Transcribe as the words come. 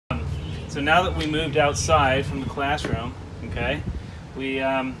So now that we moved outside from the classroom, okay, we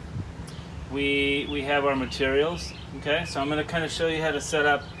have our materials, okay. So I'm going to kind of show you how to set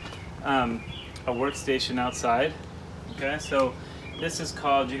up a workstation outside, okay. So this is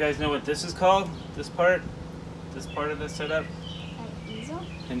called. Do you guys know what this is called? This part of the setup. An easel.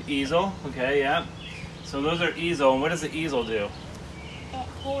 An easel, okay, yeah. So those are easel, and what does the easel do? It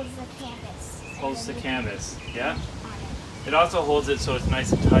holds the canvas. Holds the canvas, yeah. It also holds it so it's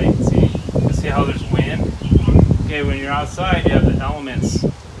nice and tight. See how there's wind? Okay, when you're outside, you have the elements,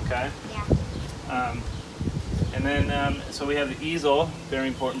 okay? Yeah. And then, so we have the easel, very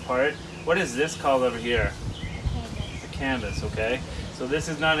important part. What is this called over here? Canvas. The canvas, okay? So this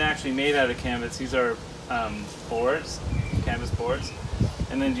is not actually made out of canvas. These are boards, canvas boards.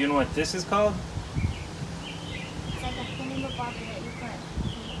 And then do you know what this is called? It's like a thin little bottle that you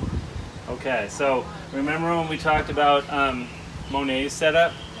put. Okay, so remember when we talked about Monet's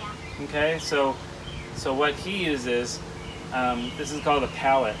setup? Yeah. Okay, so what he uses, this is called a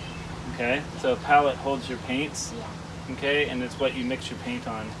palette. Okay, so a palette holds your paints. Yeah. Okay, and it's what you mix your paint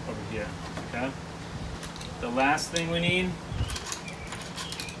on over here. Okay. The last thing we need,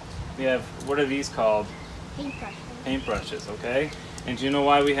 we have, what are these called? Paintbrushes. Paintbrushes. Okay. And do you know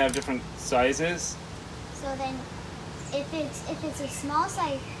why we have different sizes? So then, if it's a small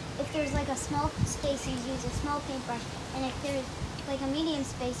size, if there's like a small space, you use a small paintbrush, and if there's like a medium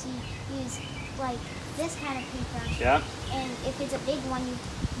space, you use like this kind of paintbrush. Yeah. And if it's a big one, you.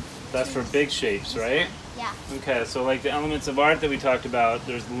 That's for big shapes, right? Yeah. Okay, so like the elements of art that we talked about,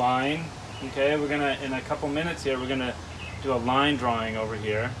 there's line. Okay, we're gonna, in a couple minutes here, we're gonna do a line drawing over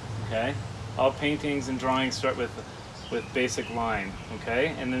here. Okay, all paintings and drawings start with basic line.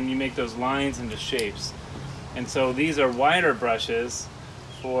 Okay, and then you make those lines into shapes. And so these are wider brushes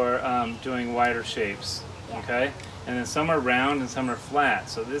for doing wider shapes. Yeah. Okay, and then some are round and some are flat.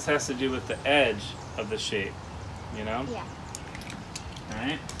 So this has to do with the edge of the shape. You know? Yeah. All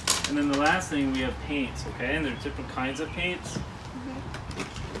right. And then the last thing, we have paints, okay? And there's different kinds of paints. Mm-hmm.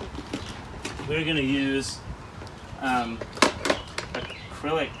 We're going to use acrylic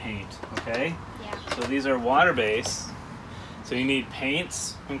paint, okay? Yeah. So these are water-based. So you need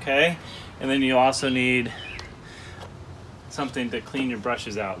paints, okay? And then you also need something to clean your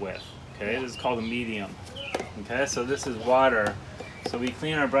brushes out with, okay? This is called a medium, okay? So this is water. So we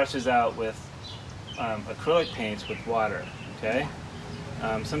clean our brushes out with acrylic paints with water, okay?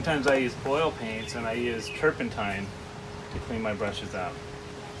 Sometimes I use oil paints and I use turpentine to clean my brushes out.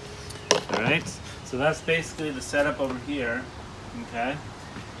 Alright, so that's basically the setup over here, okay?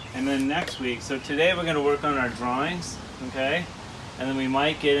 And then next week, so today we're going to work on our drawings, okay? And then we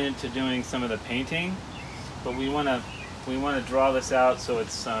might get into doing some of the painting, but we want to draw this out so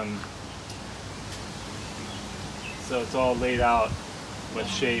it's all laid out with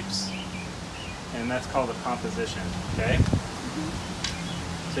shapes, and that's called a composition, okay?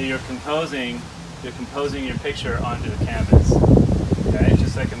 So you're composing your picture onto the canvas, okay?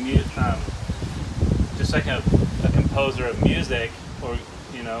 Just like a composer of music, or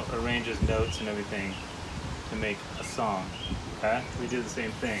arranges notes and everything to make a song, okay? We do the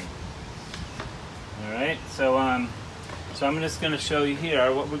same thing. All right. So I'm just going to show you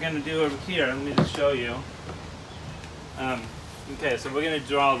here what we're going to do over here. Let me just show you. Okay. So we're going to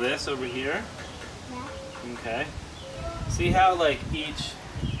draw this over here. Yeah. Okay. See how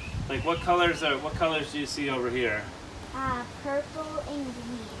what colors do you see over here? Purple and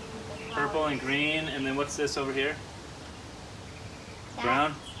green. Purple and green, and then what's this over here?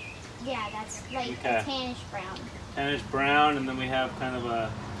 Brown? Yeah, that's like Okay. a tannish brown. Tannish brown, and then we have kind of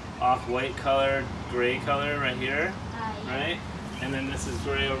a off-white colored, gray color right here, Yeah. right? And then this is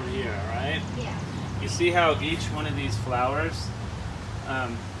gray over here, right? Yeah. You see how each one of these flowers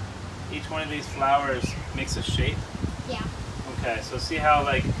makes a shape? Yeah. Okay, so see how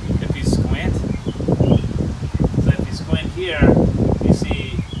if you squint, here, you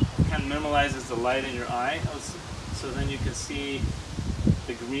see it kind of minimalizes the light in your eye, so then you can see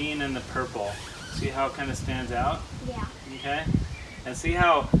the green and the purple. See how it kind of stands out? Yeah. Okay, and see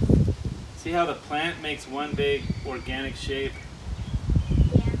how the plant makes one big organic shape.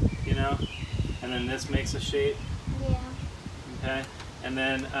 Yeah. And then this makes a shape. Yeah. Okay, and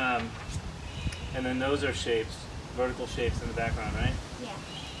then those are shapes, vertical shapes in the background, right? Yeah.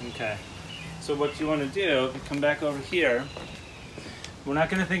 Okay. So what you want to do, if you come back over here, we're not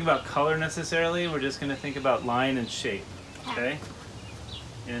going to think about color necessarily, we're just going to think about line and shape, okay?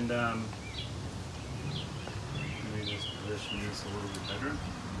 And let me just position this a little bit better.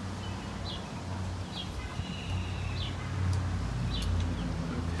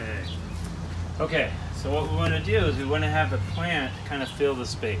 Okay. Okay, So what we want to do is we want to have the plant kind of fill the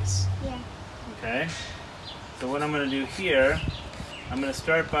space. Yeah. Okay? So what I'm going to do here, I'm going to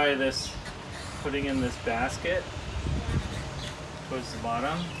start by this, putting in this basket towards the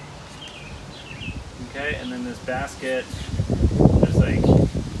bottom. Okay, and then this basket, there's like,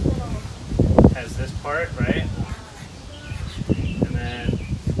 has this part, right? And then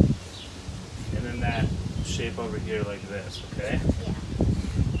that shape over here like this, okay? Yeah.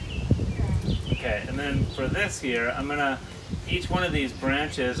 Okay, and then for this here, I'm gonna, each one of these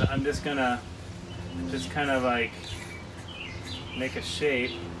branches, I'm just gonna, just kind of like, make a shape.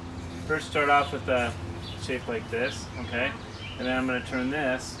 First start off with a shape like this, okay? And then I'm gonna turn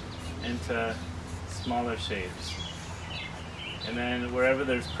this into smaller shapes. And then wherever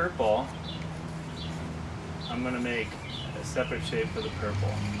there's purple, I'm gonna make a separate shape for the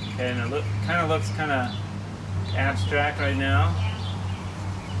purple. Okay, and it kind of looks kind of abstract right now.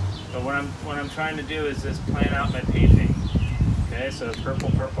 But what I'm trying to do is just plan out my painting. Okay, so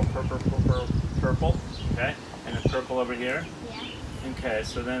purple, purple, purple, purple, purple. Okay, and then purple over here. Yeah. Okay,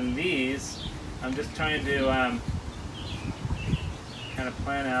 so then these, I'm just trying to kind of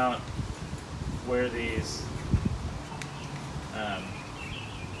plan out where these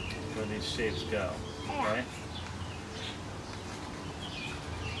shapes go. Okay.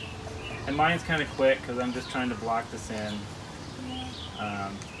 And mine's kind of quick because I'm just trying to block this in.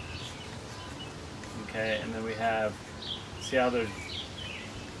 Okay, and then we have, see how the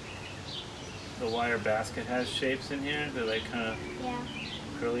wire basket has shapes in here? They're like kind of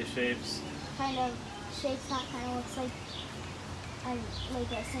curly shapes. Kind of shapes that kind of looks like a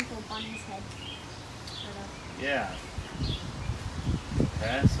simple bunny's head. Sort of. Yeah.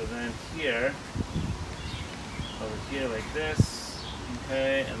 Okay, so then here, over here like this,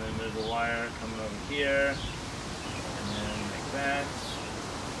 okay, and then there's a wire coming over here, and then like that.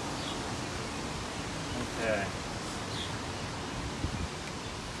 Okay.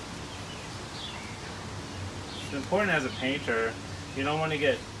 It's important as a painter, you don't want to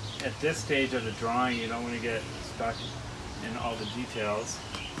get, at this stage of the drawing, you don't want to get stuck in all the details,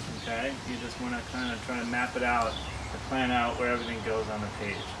 okay? You just want to kind of try to map it out, or plan out where everything goes on the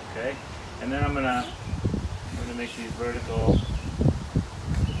page, okay? And then I'm gonna make these vertical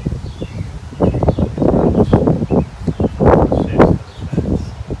shapes for the fence.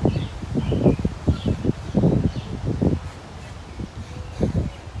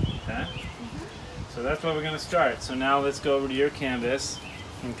 Okay? So that's where we're gonna start. So now let's go over to your canvas,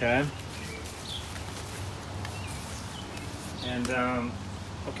 okay? And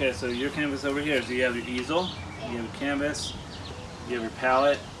okay, so your canvas over here. So you have your easel, you have your canvas, you have your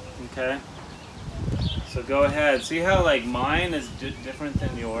palette, okay? So go ahead. See how like mine is different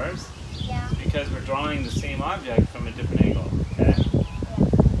than yours? Yeah. Because we're drawing the same object from a different angle, okay?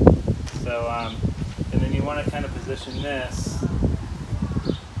 So, and then you want to kind of position this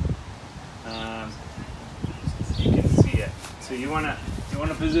so you can see it. So you want to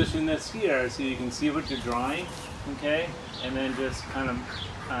position this here so you can see what you're drawing, okay? And then just kind of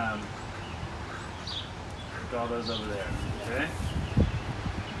draw those over there, okay?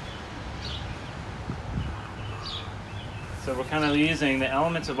 So we're kind of using, the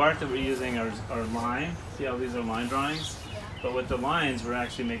elements of art that we're using are line. See how these are line drawings? Yeah. But with the lines, we're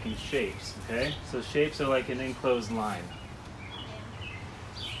actually making shapes, okay? So shapes are like an enclosed line.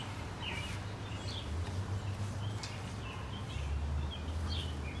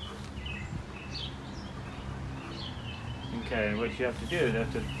 Okay, and what you have to do is you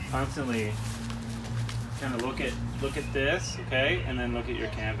have to constantly kind of look at this, okay? And then look at your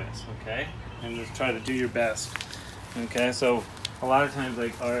canvas, okay? And just try to do your best. Okay, so a lot of times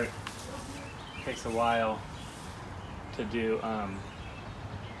like art takes a while to do, to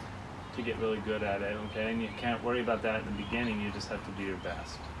get really good at it, okay? And you can't worry about that in the beginning, you just have to do your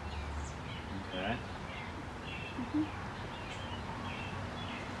best, okay? Mm-hmm.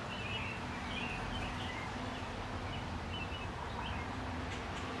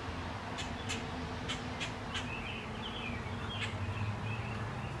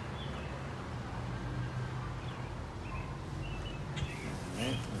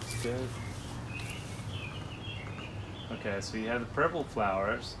 That's good. Okay, so you have the purple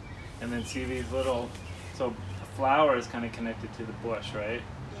flowers, and then see these little, so the flower is kind of connected to the bush, right?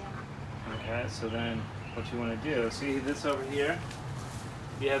 Yeah. Okay, so then what you want to do, see this over here?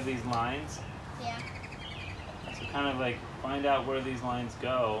 You have these lines. Yeah. So kind of like find out where these lines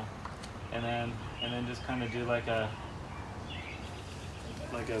go, and then just kind of do like a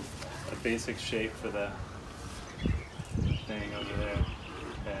basic shape for the thing over there.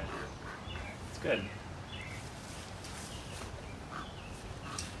 Okay, it's good.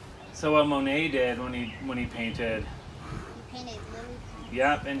 So what Monet did when he painted. He painted lily pads.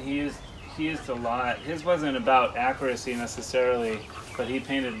 Yep, and he used a lot. His wasn't about accuracy necessarily, but he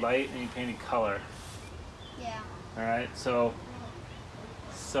painted light and he painted color. Yeah. All right, so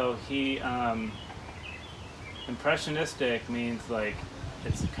he impressionistic means like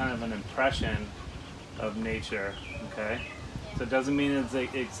it's kind of an impression of nature. Okay, Yeah. so it doesn't mean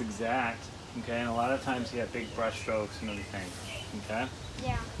it's exact. Okay, and a lot of times you have big brush strokes and everything. Okay.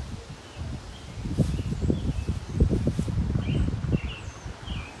 Yeah.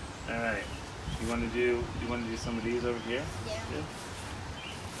 All right. You want to do some of these over here? Yeah.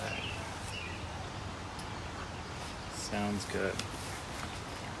 All right. Sounds good.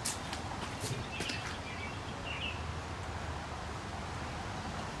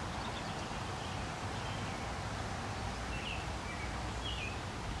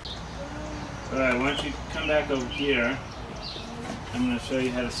 All right. Why don't you come back over here? I'm going to show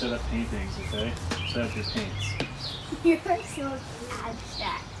you how to set up paintings. Okay. Set up your paints. You're so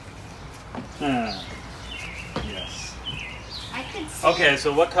abstract. Yes. I could see Okay,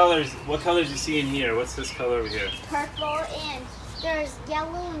 so what colors you see in here? What's this color over here? purple, and there's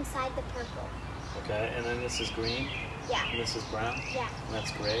yellow inside the purple. Okay, and then this is green, Yeah. and this is brown, Yeah. and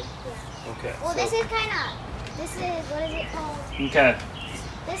that's gray. Yeah. Okay. Well, so- this is what is it called? Okay.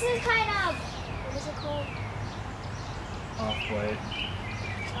 This is kind of, what is it called? Off-white.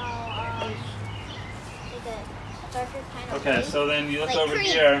 Oh, like a darker kind of Okay, green. so then you look Like over cream.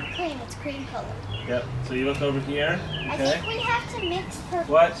 here. Cream, it's cream color. Yep. So you look over here. I Okay. think we have to mix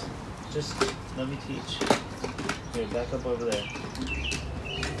purple. What? Just let me teach. Okay, back up over there.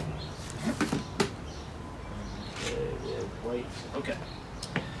 Okay, we have white. Okay.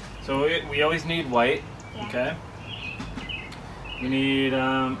 So we always need white. Yeah. Okay. We need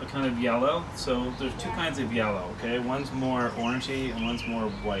a kind of yellow. So there's two Yeah. kinds of yellow. Okay. One's more orangey and one's more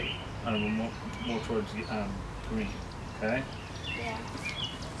white. More towards green. Okay. Yeah.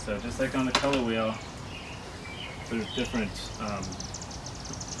 So just like on the color wheel, there's different.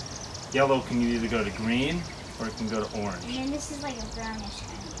 Yellow can either go to green or it can go to orange. And then this is like a brownish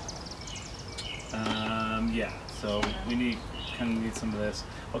kind of yellow. Yeah. So we kind of need some of this.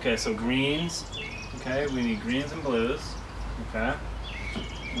 Okay. So greens. Okay. We need greens and blues. Okay.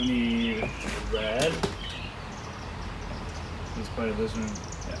 We need red. There's quite a list. Yeah.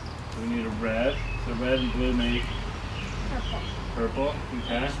 So we need a red. So red and blue make Purple. purple.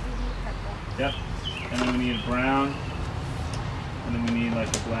 Okay. We need purple. Yep. And then we need brown. And then we need like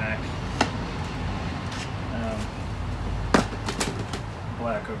a black.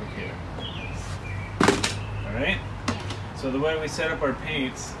 Black over here. All right. So the way we set up our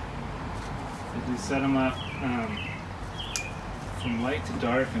paints is we set them up from light to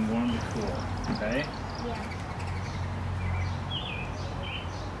dark and warm to cool. Okay. Yeah.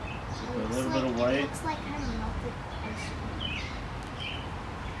 So a little bit of white. It looks like kind of melted ice.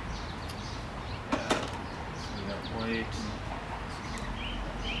 Yeah. So we got white,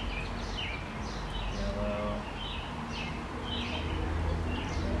 yellow.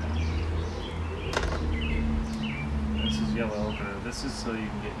 This is yellow ochre. This is so you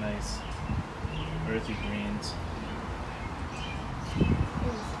can get nice earthy greens.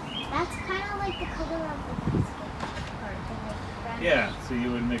 That's kind of like the color of the basket. Or the brown. Yeah, so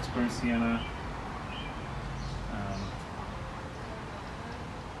you would mix burnt sienna.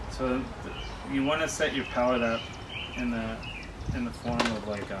 So you want to set your palette up in the form of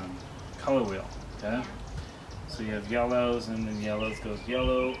like color wheel. Okay. So you have yellows, and then yellows goes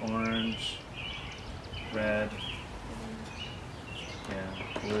yellow, orange, red, yeah,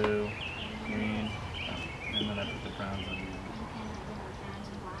 blue, green, and then I put the browns on.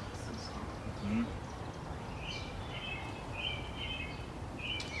 Mm-hmm.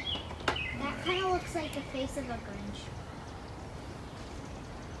 That kind of looks like the face of a Grinch.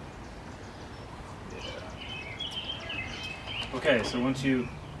 Yeah. Okay, so once you,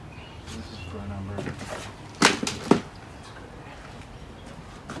 this is for a number.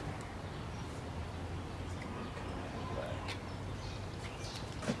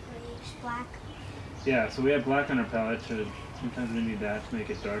 Black. Yeah, so we have black on our palette. Sometimes we need that to make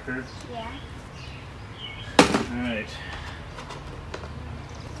it darker. Yeah. All right.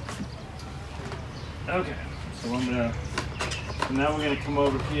 Okay, so now we're gonna come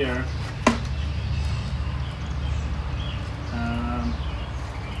over here.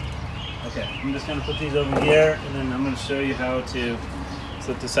 Okay, I'm just gonna put these over here, and then I'm gonna show you how to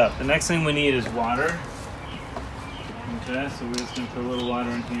set this up. The next thing we need is water. Okay, so we're just gonna put a little water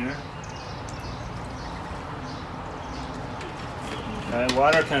in here. Okay,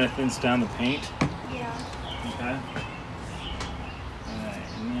 water kind of thins down the paint. Yeah. Okay. Alright,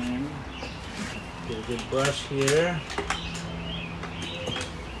 and then Get a good brush here.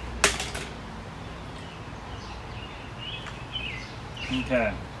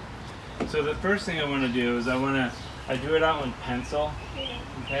 Okay. So the first thing I want to do is I drew it out with pencil.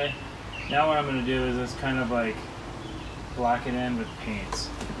 Okay. Now what I'm going to do is just kind of like block it in with paints.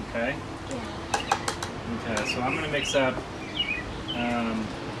 Okay. Okay. So I'm going to mix up.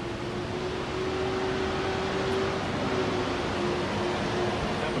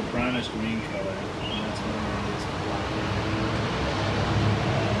 Brownish green color, and that's what I'm going to use to block it.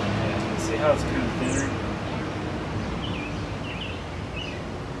 Okay, see how it's kind of thinner?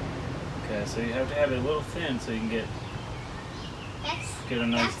 Okay, so you have to have it a little thin so you can get a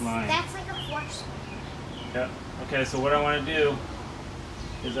nice line. That's like a flush. Yep. Okay, so what I want to do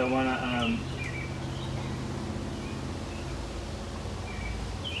is I want to,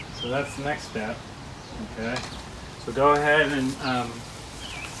 so that's the next step. Okay, so go ahead and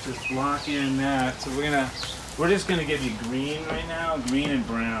just lock in that. So we're just gonna give you green right now, green and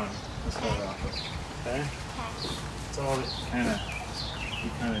brown to start off with. Okay? That's all that you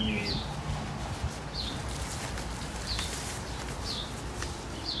kind of need.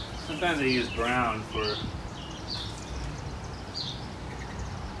 Sometimes I use brown for,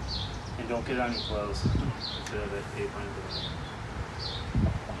 and don't get it on your clothes instead of the apron.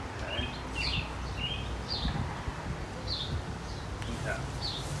 Okay. Okay.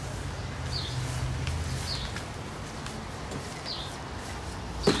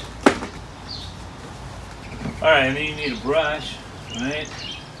 Alright, and then you need a brush, right?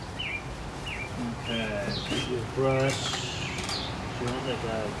 Okay. Your brush. You want like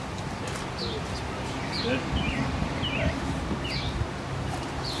that. Good.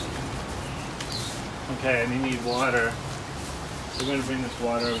 Okay, and you need water. So we're going to bring this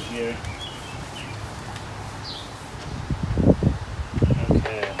water over here.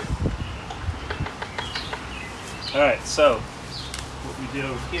 Okay. Alright, so what we do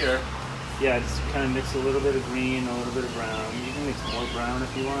over here, yeah, just kind of mix a little bit of green, a little bit of brown. You can mix more brown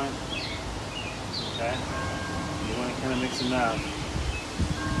if you want. Okay? You want to kind of mix them up.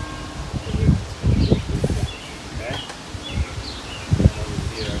 Okay? And over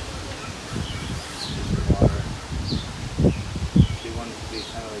here, just water. You want it to be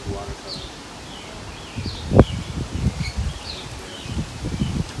kind of like watercolor.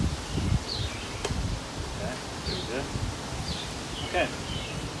 Okay, very good. Okay.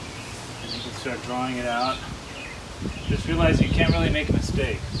 Start drawing it out. Just realize you can't really make a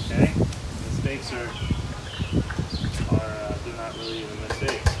mistake, okay? Mistakes they're not really even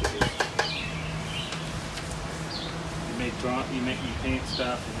mistakes. You paint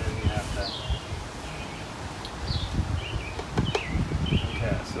stuff and then you have to.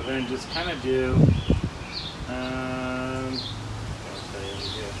 Okay, so then just kind of do. I'll tell you over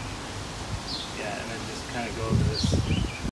here. Yeah, and then just kind of go over this.